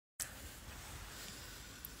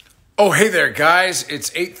Oh, hey there, guys. It's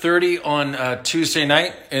 8:30 on Tuesday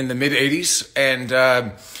night in the mid-'80s, and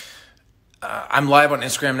I'm live on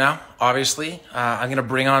Instagram now, obviously. I'm going to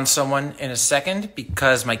bring on someone in a second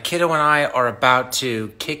because my kiddo and I are about to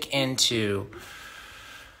kick into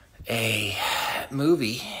a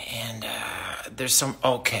movie, and there's some...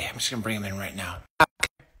 Okay, I'm just going to bring him in right now.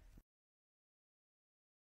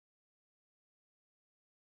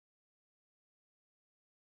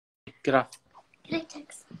 Get off. Can I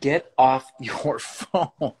text? Get off your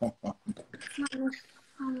phone.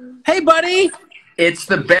 Hey, buddy. It's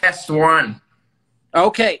the best one.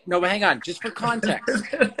 Okay, no, but hang on. Just for context.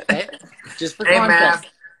 Okay? Just for Hey, context.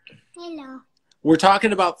 Mav. Hello. We're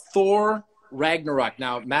talking about Thor Ragnarok.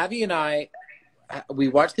 Now, Mavi and I, we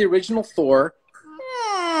watched the original Thor.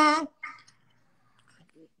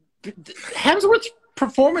 Hemsworth's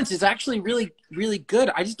performance is actually really, really good.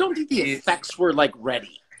 I just don't think the effects were, like,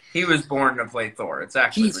 ready. He was born to play Thor. It's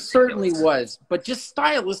actually He ridiculous. certainly was. But just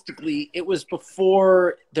stylistically, it was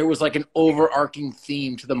before there was, like, an overarching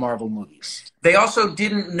theme to the Marvel movies. They also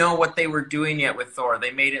didn't know what they were doing yet with Thor.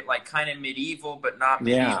 They made it, like, kind of medieval, but not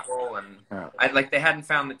medieval. Yeah. And they hadn't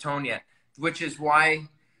found the tone yet, which is why.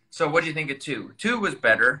 So what do you think of 2? 2 was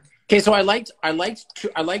better. Okay, so I liked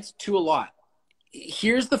 2 a lot.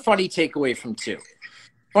 Here's the funny takeaway from 2.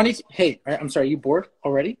 Hey, I'm sorry, you bored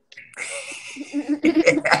already?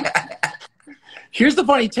 Here's the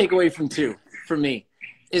funny takeaway from 2 for me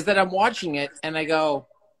is that I'm watching it and I go,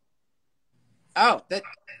 oh,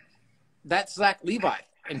 that's Zach Levi.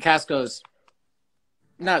 And Cass goes,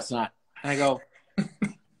 no, it's not. And I go,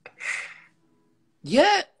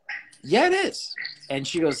 yeah, it is. And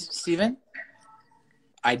she goes, Steven,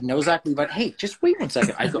 I know Zach Levi. Hey, just wait 1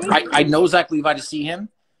 second. I go, I know Zach Levi to see him.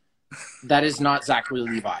 That is not Zachary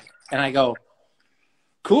Levi. And I go,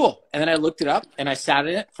 cool. And then I looked it up and I sat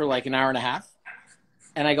in it for like an hour and a half.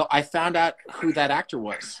 And I go, I found out who that actor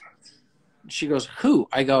was. She goes, who?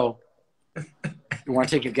 I go, you want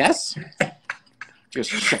to take a guess? She goes,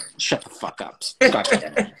 shut the fuck up.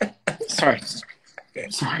 Sorry,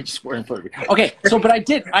 just wearing for me. Okay, so but I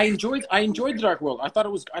enjoyed the Dark World. I thought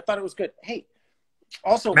it was good. Hey,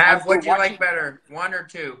 also, Mav, what'd you like better, 1 or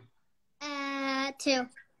 2? 2.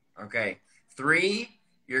 Okay, 3.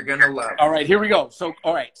 You're gonna love. All right, here we go. So,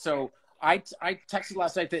 all right, so I texted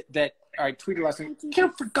last night that I tweeted last night. Kiddo,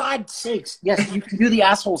 for God's sakes, yes, you can do the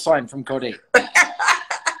asshole sign from Code 8.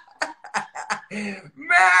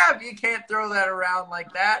 Mav, you can't throw that around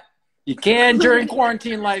like that. You can during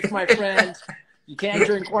quarantine life, my friend. You can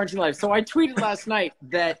during quarantine life. So I tweeted last night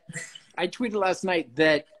that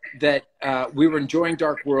we were enjoying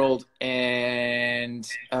Dark World and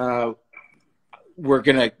we're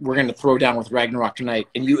gonna throw down with Ragnarok tonight.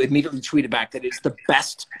 And you immediately tweeted back that it's the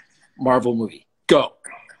best Marvel movie. Go.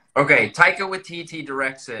 Okay, Taika Waititi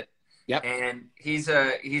directs it. Yep. And he's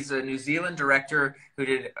a New Zealand director who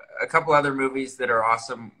did a couple other movies that are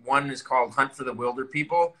awesome. One is called Hunt for the Wilder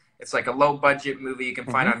People. It's like a low budget movie you can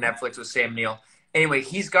find on Netflix with Sam Neill. Anyway,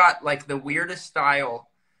 he's got like the weirdest style.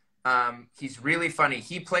 He's really funny.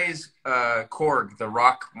 He plays Korg, the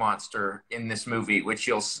rock monster in this movie, which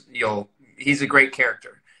he's a great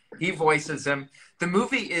character. He voices him. The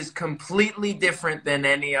movie is completely different than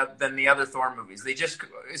the other Thor movies. They just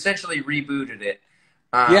essentially rebooted it.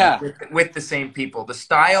 With the same people. The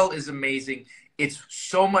style is amazing. It's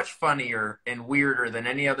so much funnier and weirder than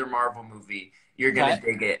any other Marvel movie. You're gonna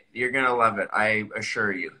dig it. You're gonna love it. I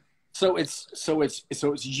assure you. So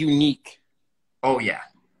it's unique. Oh yeah.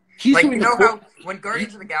 He's like, doing how when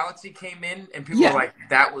Guardians of the Galaxy came in and people were like,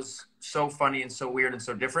 that was so funny and so weird and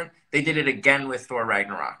so different, they did it again with Thor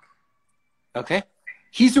Ragnarok. Okay.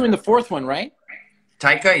 He's doing the 4th one, right?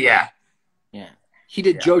 Taika, yeah. Yeah. He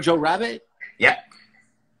did Jojo Rabbit? Yeah.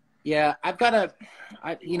 Yeah,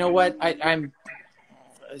 you know what? I'm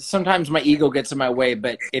sometimes my ego gets in my way,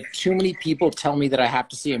 but if too many people tell me that I have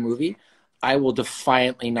to see a movie, I will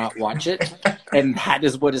defiantly not watch it. And that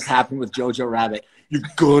is what has happened with Jojo Rabbit. You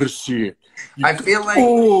gotta see it. I feel like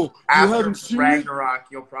after Ragnarok,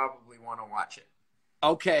 you'll probably want to watch it.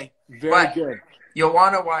 Okay, very good. You'll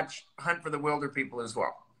want to watch Hunt for the Wilder People as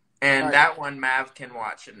well. And that one Mav can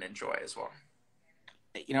watch and enjoy as well.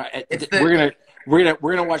 You know, we're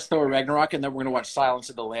gonna watch Thor Ragnarok, and then we're gonna watch Silence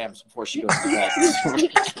of the Lambs before she goes to bed.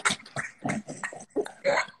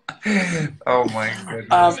 Oh my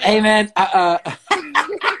goodness! Hey man,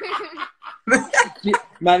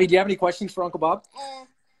 Mavi, do you have any questions for Uncle Bob?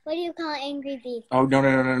 What do you call angry beef? Oh no!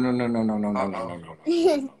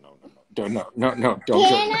 Don't.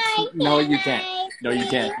 Can I? No, you can't. No, you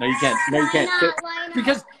can't. No, you can't. No, you can't. Why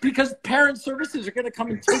not? Because parent services are going to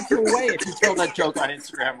come and take you away if you tell that joke on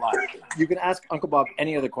Instagram Live. You can ask Uncle Bob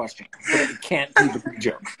any other question, but it can't be the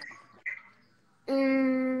joke.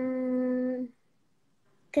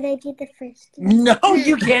 Could I do the first one? No,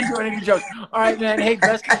 you can't do any jokes. All right, man. Hey,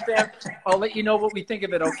 best of fam. I'll let you know what we think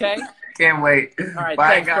of it, okay? Can't wait. All right, Bye,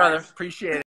 thanks, guys. brother. Appreciate it.